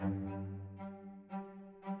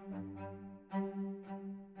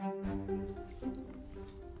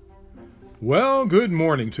Well, good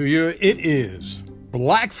morning to you. It is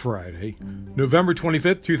Black Friday, November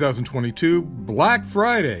 25th, 2022. Black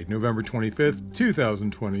Friday, November 25th,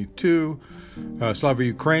 2022. Slava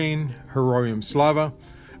Ukraine, Heroyam Slava.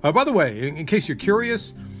 By the way, in case you're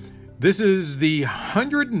curious, this is the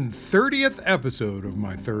 130th episode of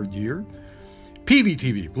my third year.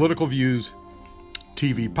 PVTV, Political Views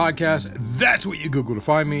TV Podcast. That's what you Google to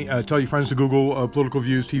find me. Tell your friends to Google Political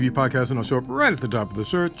Views TV Podcast, and I'll show up right at the top of the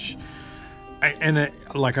search.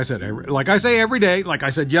 Like I say every day, like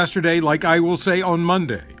I said yesterday, like I will say on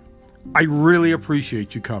Monday, I really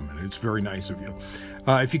appreciate you coming. It's very nice of you.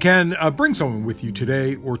 If you can, bring someone with you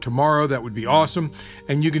today or tomorrow, that would be awesome.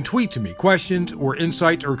 And you can tweet to me questions or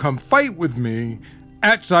insights or come fight with me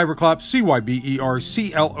at Cyberclops,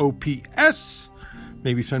 CYBERCLOPS.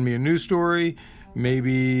 Maybe send me a news story.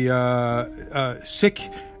 Maybe sick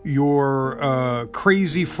your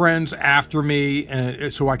crazy friends after me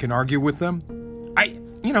so I can argue with them.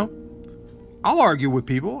 I'll argue with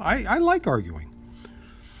people. I like arguing.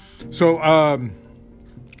 So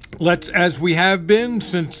let's, as we have been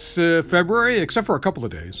since February, except for a couple of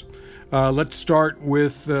days, let's start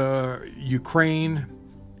with Ukraine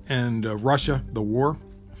and Russia, the war.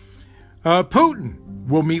 Putin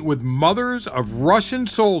will meet with mothers of Russian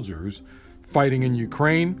soldiers fighting in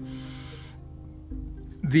Ukraine.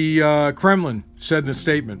 The Kremlin said in a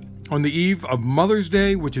statement, on the eve of Mother's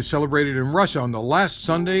Day, which is celebrated in Russia on the last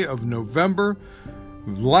Sunday of November,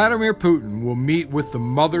 Vladimir Putin will meet with the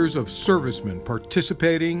mothers of servicemen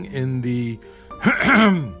participating in the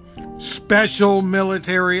special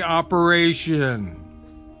military operation.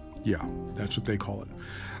 Yeah, that's what they call it.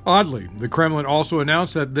 Oddly, the Kremlin also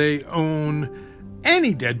announced that they own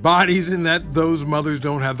any dead bodies and that those mothers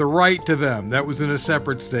don't have the right to them. That was in a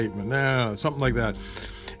separate statement. Something like that.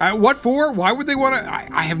 What for? Why would they want to?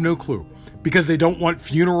 I have no clue. Because they don't want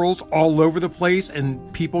funerals all over the place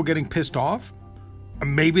and people getting pissed off?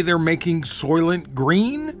 Maybe they're making Soylent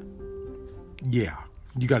Green? Yeah,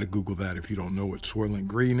 you got to Google that if you don't know what Soylent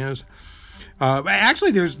Green is. Actually,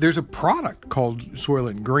 there's a product called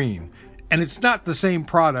Soylent Green, and it's not the same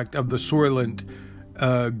product of the Soylent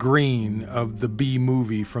Green of the B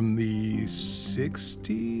movie from the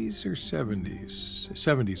 60s or 70s?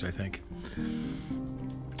 70s, I think.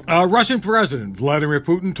 Russian President Vladimir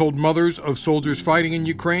Putin told mothers of soldiers fighting in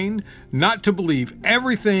Ukraine not to believe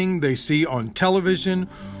everything they see on television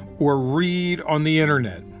or read on the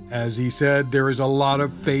internet. As he said, there is a lot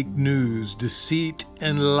of fake news, deceit,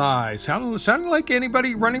 and lies. Sound like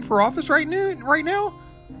anybody running for office right now?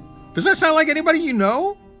 Does that sound like anybody you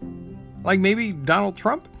know? Like maybe Donald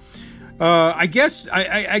Trump? I guess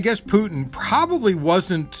Putin probably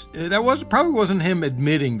wasn't. Probably wasn't him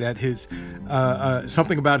admitting that his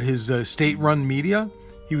something about his state-run media.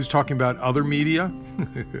 He was talking about other media.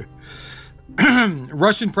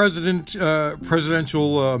 Russian presidential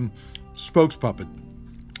spokespuppet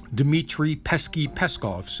Dmitry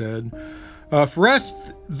Peskov said, "For us,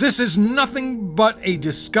 this is nothing but a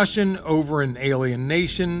discussion over an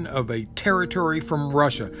alienation of a territory from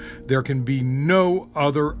Russia. There can be no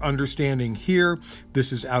other understanding here.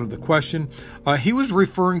 This is out of the question." He was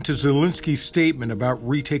referring to Zelensky's statement about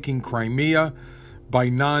retaking Crimea by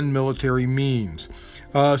non-military means.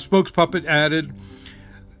 Spokespuppet added,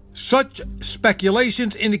 "Such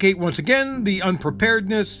speculations indicate once again the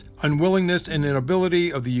unpreparedness, unwillingness, and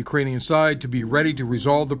inability of the Ukrainian side to be ready to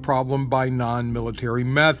resolve the problem by non-military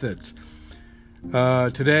methods."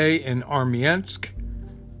 Today in Armyansk,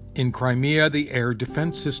 in Crimea, the air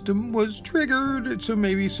defense system was triggered, so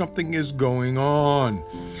maybe something is going on.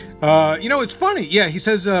 It's funny. Yeah, he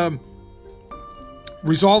says,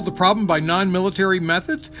 resolve the problem by non-military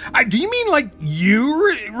methods? Do you mean like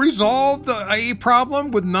you resolved a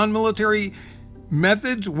problem with non-military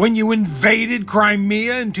methods when you invaded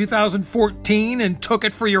Crimea in 2014 and took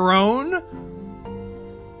it for your own?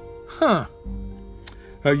 Huh.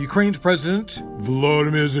 Ukraine's President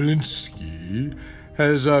Volodymyr Zelensky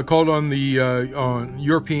has called on the on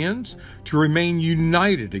Europeans to remain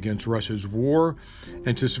united against Russia's war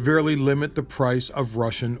and to severely limit the price of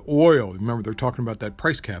Russian oil. Remember, they're talking about that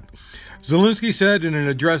price cap. Zelensky said in an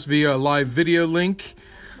address via a live video link,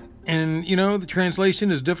 and, the translation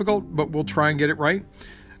is difficult, but we'll try and get it right.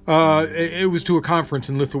 It was to a conference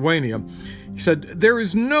in Lithuania. He said, "There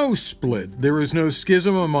is no split. There is no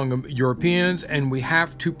schism among Europeans, and we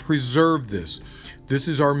have to preserve this. This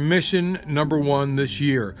is our mission number one this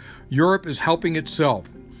year. Europe is helping itself.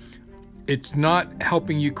 It's not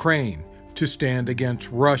helping Ukraine to stand against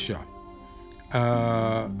Russia."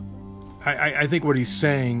 I think what he's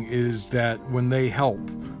saying is that when they help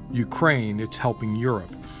Ukraine, it's helping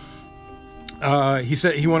Europe.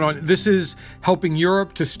 He went on, this is helping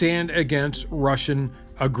Europe to stand against Russian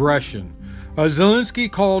aggression.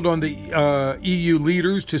 Zelensky called on the EU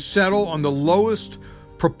leaders to settle on the lowest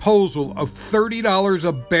proposal of $30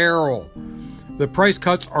 a barrel. The price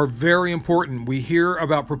cuts are very important. We hear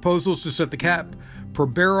about proposals to set the cap per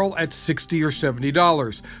barrel at $60 or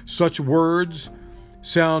 $70. Such words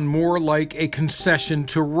sound more like a concession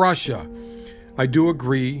to Russia. I do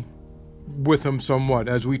agree with him somewhat,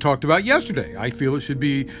 as we talked about yesterday. I feel it should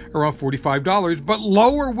be around $45, but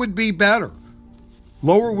lower would be better.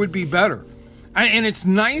 Lower would be better. And it's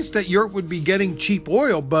nice that Europe would be getting cheap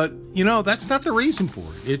oil, but that's not the reason for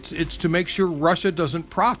it. It's to make sure Russia doesn't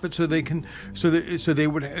profit, so they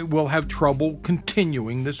will have trouble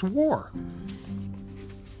continuing this war.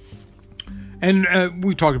 And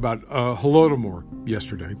we talked about Holodomor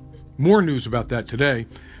yesterday. More news about that today.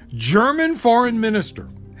 German Foreign Minister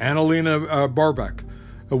Annalena Baerbock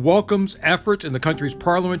welcomes efforts in the country's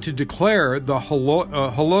parliament to declare the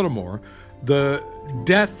Holodomor, the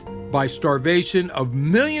death by starvation of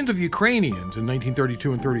millions of Ukrainians in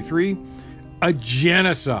 1932 and 33, a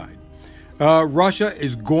genocide. Russia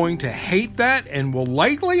is going to hate that and will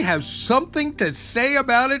likely have something to say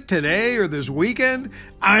about it today or this weekend.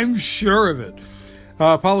 I'm sure of it.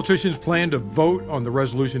 Politicians plan to vote on the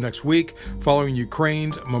resolution next week following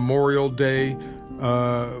Ukraine's Memorial Day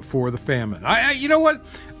for the famine. You know what?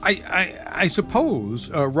 I suppose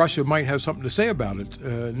Russia might have something to say about it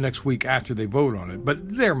next week after they vote on it,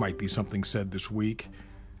 but there might be something said this weekend,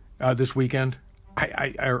 or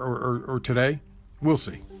today. We'll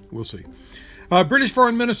see. We'll see. British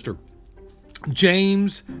Foreign Minister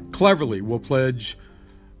James Cleverly will pledge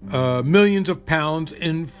millions of pounds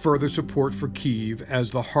in further support for Kyiv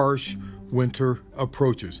as the harsh winter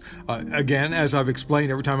approaches. Again, as I've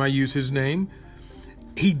explained every time I use his name,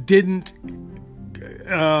 he didn't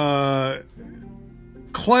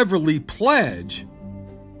cleverly pledge,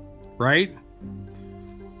 right?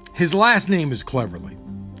 His last name is Cleverly,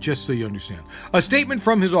 just so you understand. A statement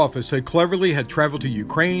from his office said Cleverly had traveled to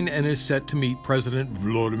Ukraine and is set to meet President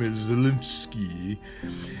Volodymyr Zelensky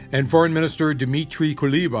and Foreign Minister Dmitry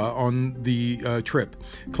Kuleba on the trip.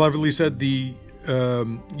 Cleverly said the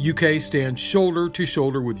UK stands shoulder to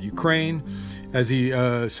shoulder with Ukraine as he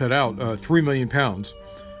set out 3 million pounds,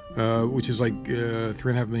 which is like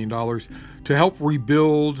 $3.5 million, to help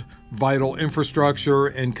rebuild vital infrastructure,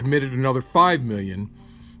 and committed another $5 million,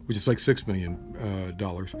 which is like $6 million,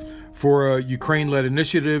 for a Ukraine-led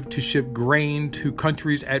initiative to ship grain to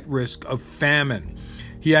countries at risk of famine.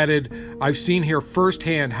 He added, I've seen here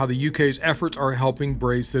firsthand how the UK's efforts are helping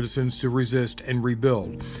brave citizens to resist and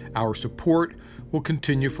rebuild. Our support will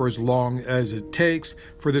continue for as long as it takes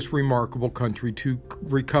for this remarkable country to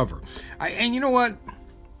recover. And you know what?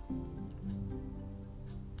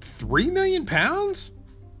 3 million pounds?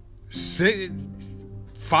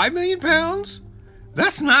 5 million pounds?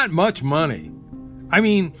 That's not much money. I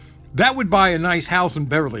mean, that would buy a nice house in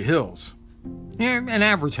Beverly Hills. Yeah, an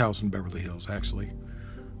average house in Beverly Hills, actually.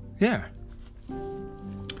 Yeah.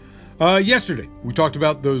 Yesterday, we talked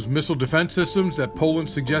about those missile defense systems that Poland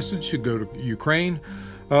suggested should go to Ukraine.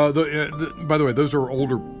 By the way, those are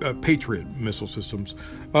older Patriot missile systems.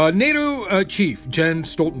 NATO chief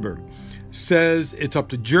Jens Stoltenberg says it's up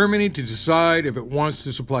to Germany to decide if it wants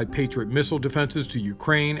to supply Patriot missile defenses to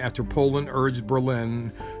Ukraine after Poland urged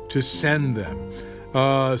Berlin to send them.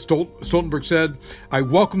 Stoltenberg said, I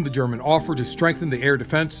welcome the German offer to strengthen the air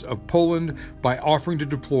defense of Poland by offering to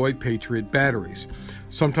deploy Patriot batteries.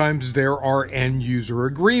 Sometimes there are end-user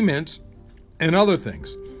agreements and other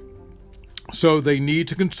things, so they need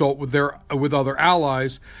to consult with other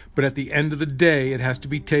allies, but at the end of the day, it has to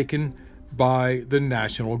be taken by the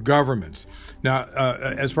national governments. Now,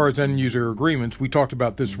 as far as end-user agreements, we talked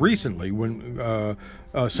about this recently when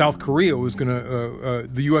South Korea was going to,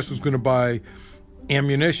 the U.S. was going to buy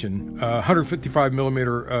ammunition, 155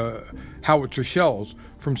 millimeter howitzer shells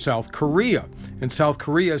from South Korea. And South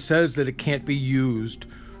Korea says that it can't be used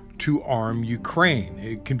to arm Ukraine.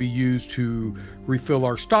 It can be used to refill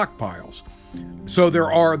our stockpiles. So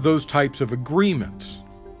there are those types of agreements.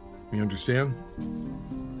 You understand?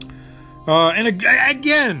 And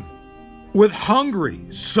again, with Hungary,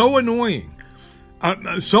 so annoying.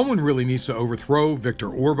 Someone really needs to overthrow Viktor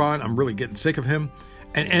Orban. I'm really getting sick of him.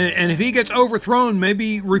 And if he gets overthrown,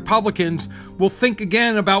 maybe Republicans will think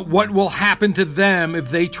again about what will happen to them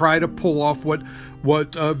if they try to pull off what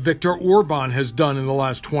Viktor Orban has done in the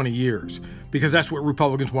last 20 years, because that's what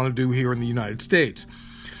Republicans want to do here in the United States.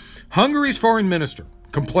 Hungary's foreign minister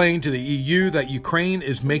complained to the EU that Ukraine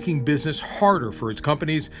is making business harder for its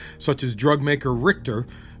companies, such as drug maker Richter,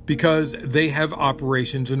 because they have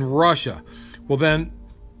operations in Russia. Well, then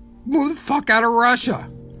move the fuck out of Russia.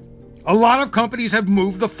 A lot of companies have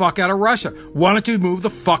moved the fuck out of Russia. Why don't you move the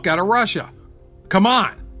fuck out of Russia? Come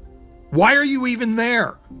on. Why are you even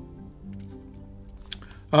there?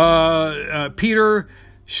 Peter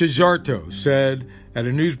Szijjártó said at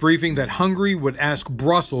a news briefing that Hungary would ask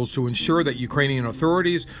Brussels to ensure that Ukrainian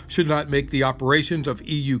authorities should not make the operations of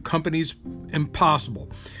EU companies impossible.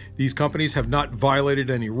 These companies have not violated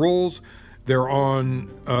any rules. Their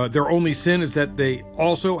only sin is that they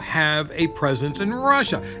also have a presence in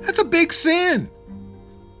Russia. That's a big sin.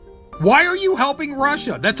 Why are you helping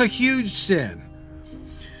Russia? That's a huge sin.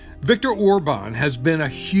 Viktor Orban has been a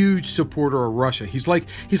huge supporter of Russia. He's like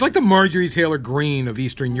the Marjorie Taylor Greene of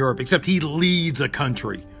Eastern Europe, except he leads a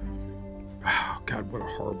country. Oh, God, what a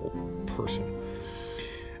horrible person.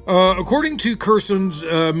 According to Kherson's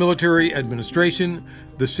military administration,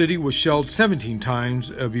 the city was shelled 17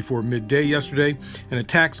 times before midday yesterday, and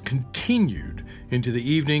attacks continued into the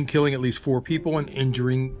evening, killing at least 4 people and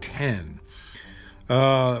injuring 10.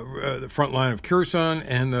 The front line of Kherson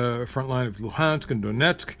and the front line of Luhansk and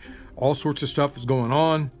Donetsk, all sorts of stuff is going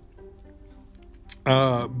on.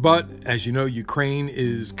 But, as you know, Ukraine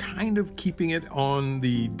is kind of keeping it on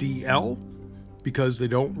the DL because they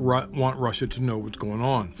don't want Russia to know what's going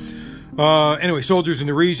on. Anyway, soldiers in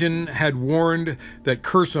the region had warned that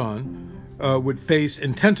Kherson would face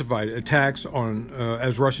intensified attacks on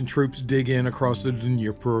as Russian troops dig in across the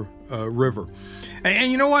Dnieper River.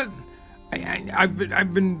 And you know what?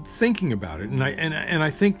 I've been thinking about it, and I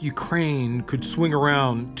think Ukraine could swing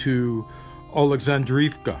around to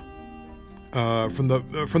Alexandrivka from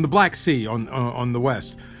the Black Sea on the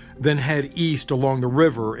west, then head east along the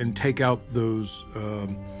river and take out those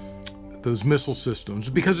missile systems,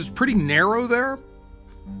 because it's pretty narrow there,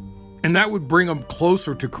 and that would bring them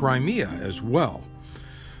closer to Crimea as well.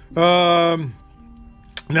 Now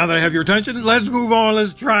that I have your attention, let's move on.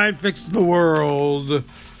 Let's try and fix the world.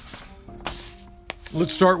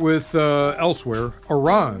 Let's start with elsewhere.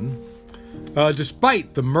 Iran,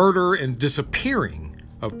 despite the murder and disappearing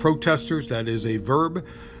of protesters, that is a verb,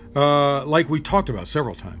 like we talked about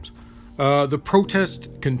several times. The protests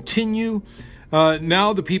continue.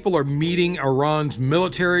 Now the people are meeting Iran's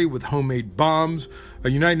military with homemade bombs. A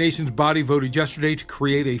United Nations body voted yesterday to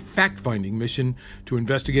create a fact-finding mission to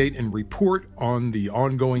investigate and report on the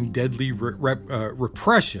ongoing deadly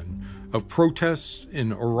repression of protests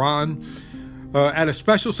in Iran. At a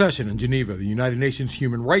special session in Geneva, the United Nations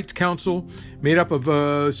Human Rights Council, made up of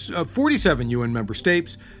 47 UN member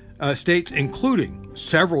states, including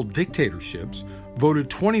several dictatorships, voted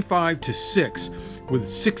 25-6 with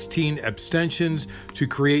 16 abstentions to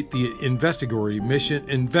create the investigatory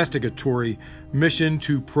mission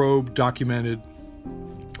to probe documented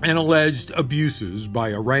and alleged abuses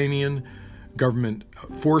by Iranian government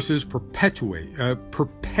forces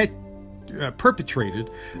perpetrated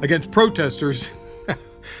against protesters.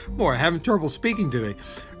 Boy, I'm having trouble speaking today.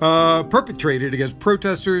 Perpetrated against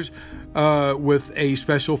protesters with a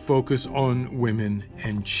special focus on women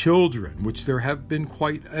and children, which there have been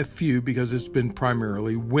quite a few because it's been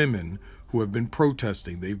primarily women who have been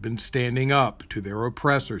protesting. They've been standing up to their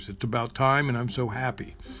oppressors. It's about time, and I'm so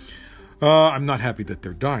happy. I'm not happy that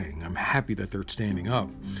they're dying. I'm happy that they're standing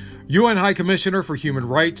up. UN High Commissioner for Human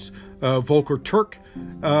Rights, Volker Turk,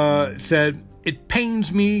 said, "It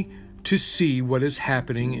pains me to see what is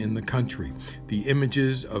happening in the country. The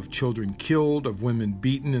images of children killed, of women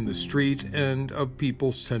beaten in the streets, and of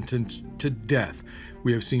people sentenced to death.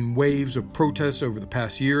 We have seen waves of protests over the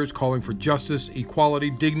past years calling for justice, equality,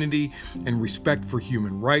 dignity, and respect for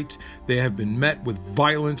human rights. They have been met with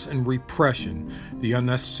violence and repression. The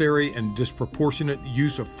unnecessary and disproportionate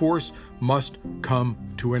use of force must come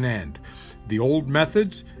to an end. The old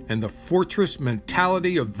methods and the fortress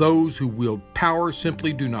mentality of those who wield power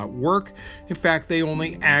simply do not work. In fact, they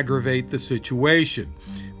only aggravate the situation.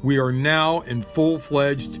 We are now in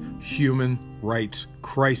full-fledged human rights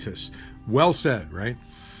crisis." Well said, right?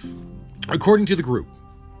 According to the group,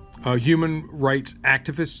 human rights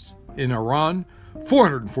activists in Iran,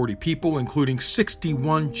 440 people, including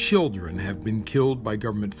 61 children, have been killed by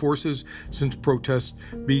government forces since protests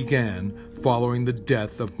began following the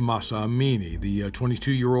death of Mahsa Amini, the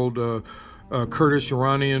 22-year-old Kurdish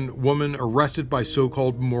Iranian woman arrested by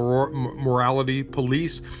so-called morality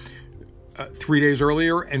police 3 days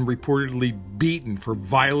earlier and reportedly beaten for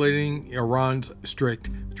violating Iran's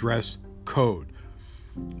strict dress code.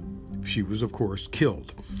 She was, of course,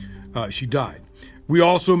 killed. She died. We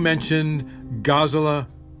also mentioned Ghazala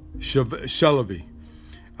Shalavi.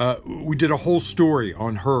 We did a whole story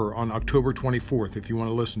on her on October 24th, if you want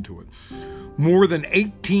to listen to it. More than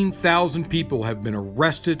 18,000 people have been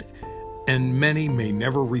arrested and many may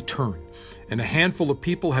never return. And a handful of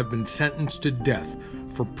people have been sentenced to death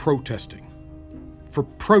for protesting. For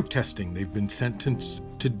protesting, they've been sentenced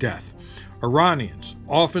to death. Iranians,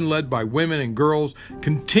 often led by women and girls,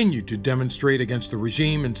 continue to demonstrate against the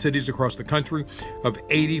regime in cities across the country of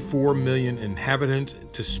 84 million inhabitants,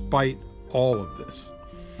 despite all of this.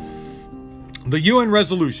 The UN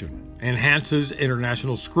resolution enhances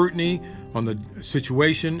international scrutiny on the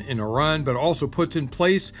situation in Iran, but also puts in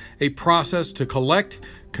place a process to collect,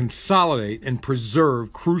 consolidate, and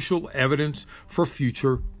preserve crucial evidence for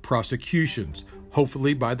future prosecutions,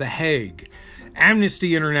 hopefully by The Hague.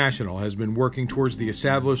 Amnesty International has been working towards the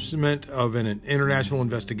establishment of an international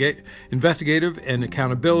investigative and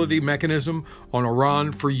accountability mechanism on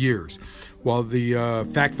Iran for years. While the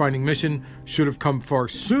fact-finding mission should have come far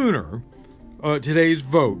sooner, today's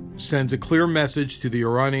vote sends a clear message to the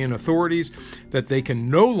Iranian authorities that they can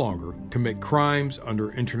no longer commit crimes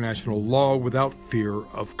under international law without fear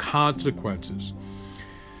of consequences.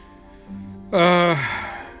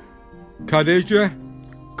 Khadija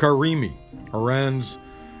Karimi, Iran's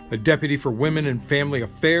deputy for Women and Family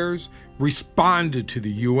Affairs, responded to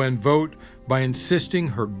the UN vote by insisting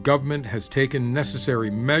her government has taken necessary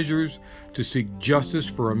measures to seek justice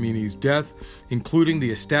for Amini's death, including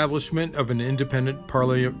the establishment of an independent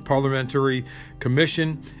parliamentary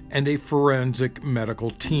commission and a forensic medical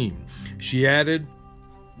team. She added,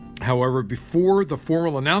 however, before the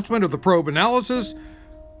formal announcement of the probe analysis,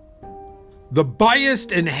 the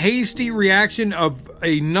biased and hasty reaction of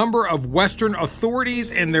a number of Western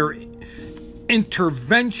authorities and their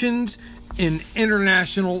interventions in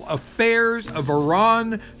international affairs of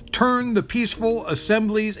Iran turned the peaceful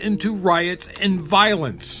assemblies into riots and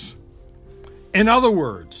violence. In other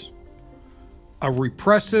words, a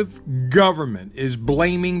repressive government is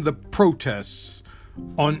blaming the protests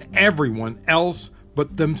on everyone else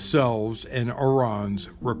but themselves and Iran's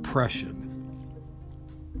repression.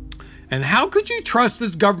 And how could you trust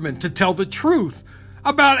this government to tell the truth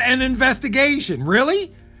about an investigation?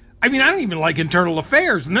 Really? I mean, I don't even like internal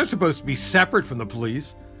affairs, and they're supposed to be separate from the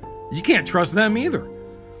police. You can't trust them either.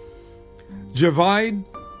 Javaid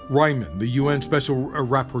Rehman, the UN Special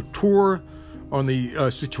Rapporteur on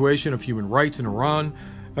the situation of human rights in Iran,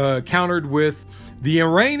 countered with, the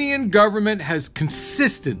Iranian government has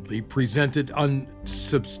consistently presented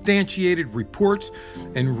unsubstantiated reports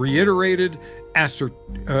and reiterated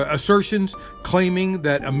assertions claiming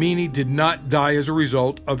that Amini did not die as a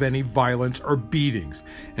result of any violence or beatings,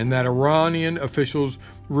 and that Iranian officials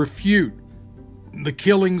refute the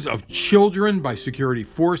killings of children by security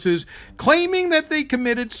forces, claiming that they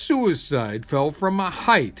committed suicide, fell from a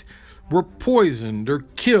height, were poisoned or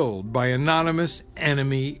killed by anonymous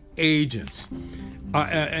enemy agents.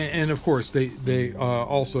 And of course, they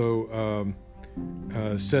also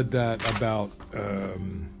said that about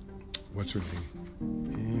what's her name?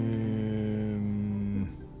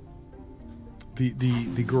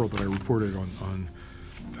 The girl that I reported on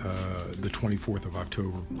the 24th of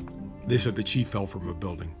October. They said that she fell from a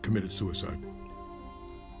building, committed suicide.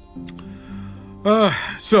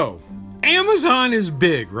 So, Amazon is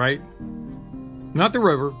big, right? Not the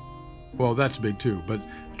river. Well, that's big too, but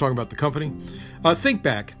I'm talking about the company. Think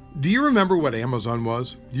back. Do you remember what Amazon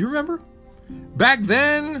was? Do you remember? Back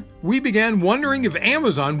then, we began wondering if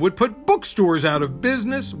Amazon would put bookstores out of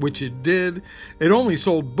business, which it did. It only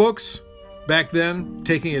sold books back then,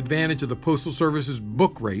 taking advantage of the Postal Service's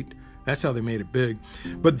book rate. That's how they made it big.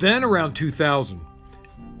 But then around 2000,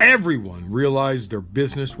 everyone realized their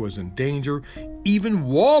business was in danger. Even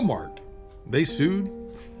Walmart. They sued.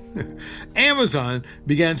 Amazon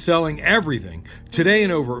began selling everything. Today,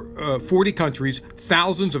 in over 40 countries,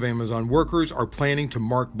 thousands of Amazon workers are planning to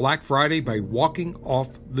mark Black Friday by walking off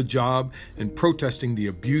the job and protesting the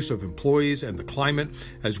abuse of employees and the climate,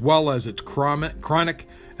 as well as its chronic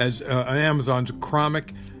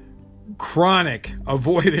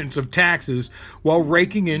avoidance of taxes while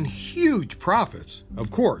raking in huge profits.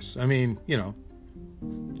 Of course, I mean,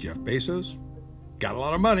 Jeff Bezos got a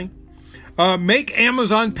lot of money. Make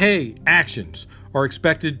Amazon Pay actions are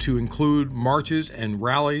expected to include marches and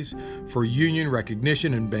rallies for union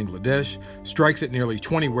recognition in Bangladesh, strikes at nearly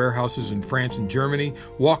 20 warehouses in France and Germany,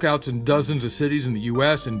 walkouts in dozens of cities in the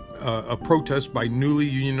U.S., and a protest by newly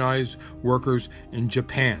unionized workers in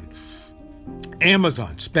Japan.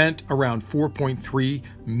 Amazon spent around $4.3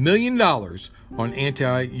 million on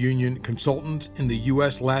anti-union consultants in the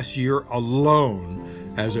U.S. last year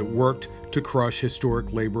alone as it worked to crush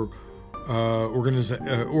historic labor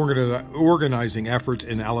organizing efforts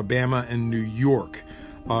in Alabama and New York.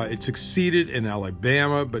 It succeeded in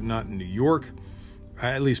Alabama, but not in New York,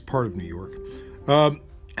 at least part of New York.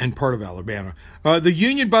 and part of Alabama. The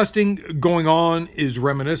union busting going on is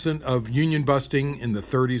reminiscent of union busting in the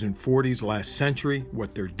 30s and 40s last century,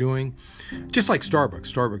 what they're doing. Just like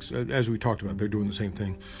Starbucks. Starbucks, as we talked about, they're doing the same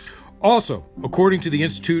thing. Also, according to the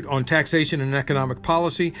Institute on Taxation and Economic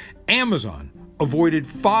Policy, Amazon avoided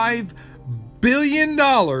 $5 billion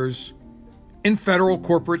in federal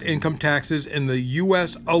corporate income taxes in the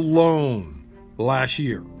U.S. alone last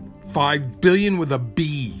year. $5 billion with a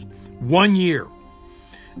B. 1 year.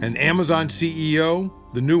 And Amazon CEO,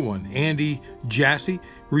 the new one, Andy Jassy,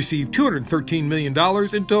 received $213 million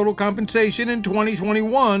in total compensation in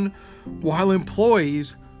 2021, while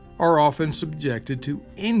employees are often subjected to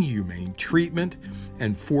inhumane treatment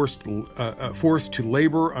and forced to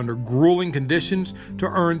labor under grueling conditions to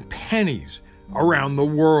earn pennies around the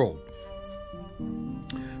world.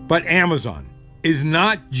 But Amazon is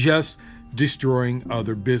not just destroying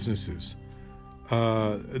other businesses,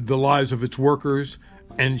 the lives of its workers,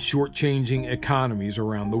 and shortchanging economies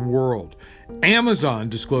around the world. Amazon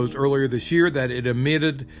disclosed earlier this year that it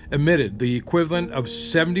emitted the equivalent of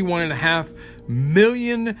 71.5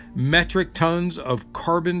 million metric tons of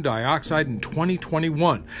carbon dioxide in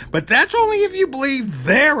 2021. But that's only if you believe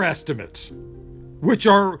their estimates, which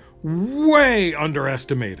are way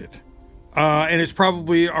underestimated. And it's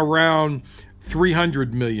probably around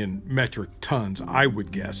 300 million metric tons, I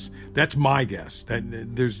would guess. That's my guess.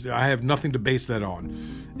 I have nothing to base that on,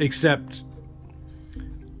 except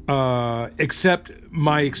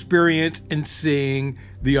my experience in seeing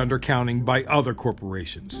the undercounting by other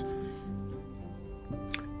corporations.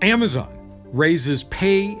 Amazon raises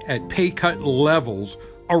pay at pay cut levels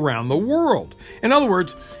around the world. In other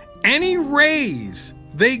words, any raise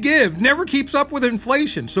they give never keeps up with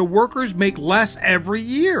inflation, so workers make less every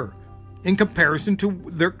year in comparison to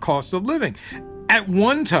their costs of living. At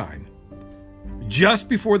one time, just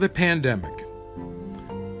before the pandemic,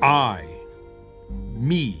 I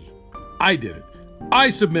did it.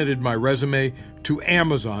 I submitted my resume to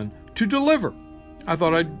Amazon to deliver. I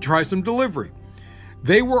thought I'd try some delivery.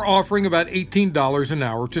 They were offering about $18 an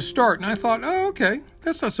hour to start, and I thought, oh, okay,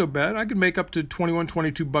 that's not so bad. I could make up to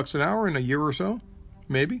 $22 an hour in a year or so,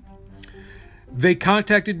 maybe. They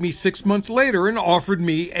contacted me 6 months later and offered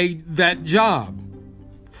me that job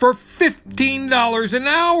for $15 an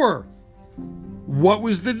hour. What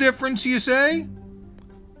was the difference, you say?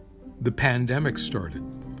 The pandemic started.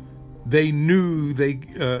 They knew they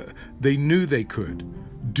could.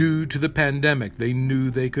 Due to the pandemic, they knew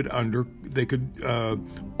they could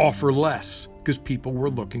offer less because people were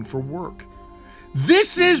looking for work.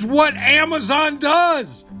 This is what Amazon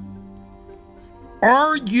does.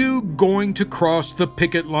 Are you going to cross the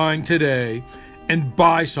picket line today and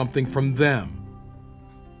buy something from them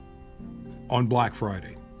on Black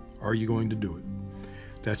Friday? Are you going to do it?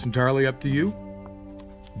 That's entirely up to you.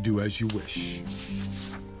 Do as you wish.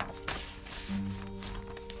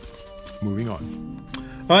 Moving on.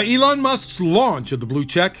 Elon Musk's launch of the blue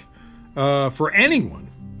check for anyone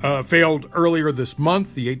failed earlier this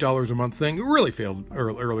month. The $8 a month thing really failed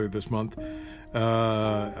earlier this month.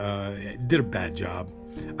 Did a bad job.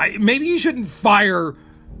 Maybe you shouldn't fire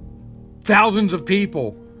thousands of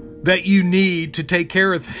people that you need to take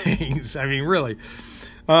care of things. I mean, really.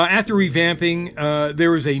 After revamping,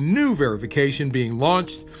 there is a new verification being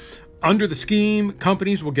launched. Under the scheme,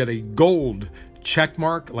 companies will get a gold check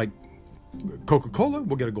mark, like Coca-Cola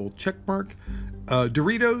will get a gold check mark,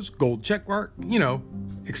 Doritos, gold check mark,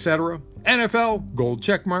 etc. NFL, gold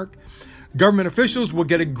check mark. Government officials will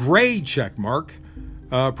get a gray check mark,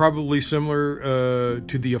 probably similar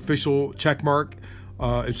to the official check mark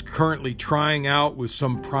it's currently trying out with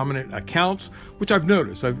some prominent accounts, which I've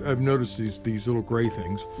noticed. I've noticed these little gray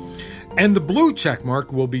things. And the blue check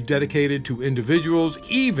mark will be dedicated to individuals,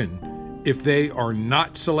 even if they are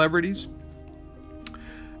not celebrities.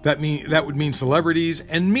 That would mean celebrities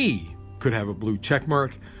and me could have a blue check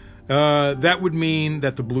mark. That would mean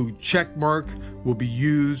that the blue check mark will be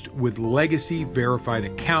used with legacy verified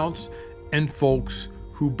accounts and folks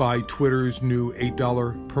who buy Twitter's new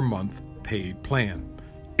 $8 per month paid plan.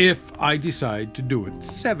 If I decide to do it,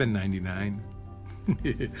 $7.99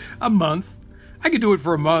 a month. I could do it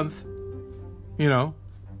for a month,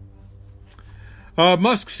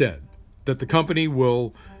 Musk said that the company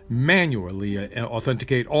will manually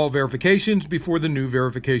authenticate all verifications before the new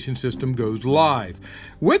verification system goes live,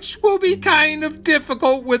 which will be kind of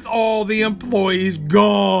difficult with all the employees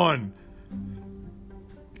gone.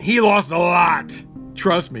 He lost a lot.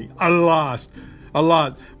 Trust me, a lot.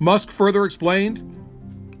 Musk further explained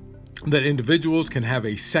that individuals can have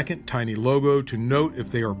a second tiny logo to note if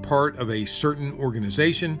they are part of a certain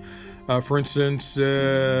organization. For instance,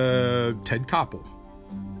 Ted Koppel.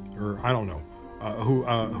 or I don't know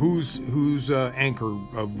who's anchor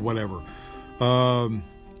of whatever.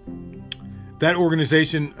 That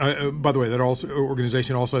organization, by the way,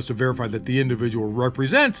 organization also has to verify that the individual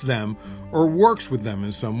represents them or works with them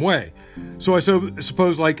in some way. So I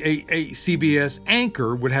suppose like a CBS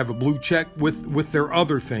anchor would have a blue check with their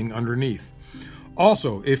other thing underneath.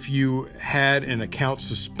 Also, if you had an account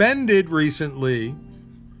suspended recently,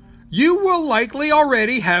 you will likely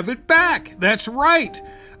already have it back. That's right.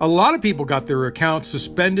 A lot of people got their accounts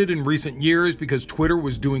suspended in recent years because Twitter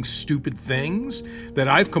was doing stupid things that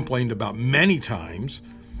I've complained about many times.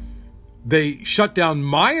 They shut down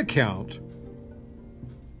my account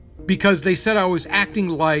because they said I was acting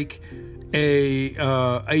like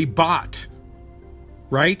a bot,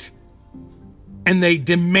 right? And they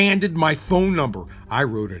demanded my phone number. I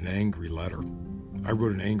wrote an angry letter.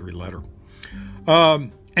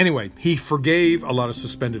 Anyway, he forgave a lot of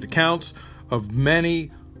suspended accounts of many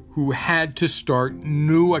who had to start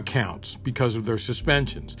new accounts because of their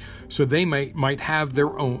suspensions. So they might have their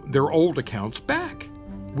old accounts back.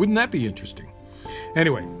 Wouldn't that be interesting?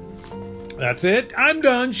 Anyway, that's it. I'm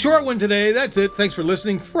done. Short one today. That's it. Thanks for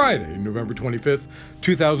listening. Friday, November 25th,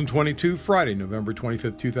 2022. Friday, November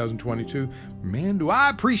 25th, 2022. Man, do I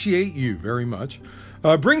appreciate you very much.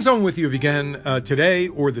 Bring someone with you if you can today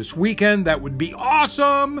or this weekend. That would be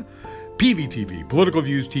awesome. PVTV, Political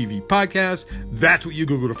Views TV Podcast. That's what you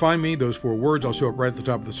Google to find me. Those 4 words. I'll show up right at the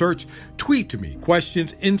top of the search. Tweet to me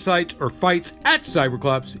questions, insights, or fights at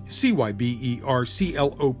Cyberclops, CYBERCLOPS.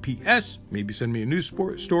 Maybe send me a news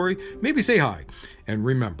story. Maybe say hi. And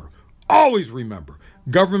remember, always remember,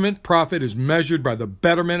 government profit is measured by the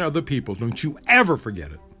betterment of the people. Don't you ever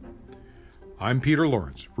forget it. I'm Peter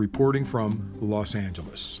Lawrence, reporting from Los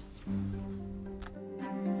Angeles.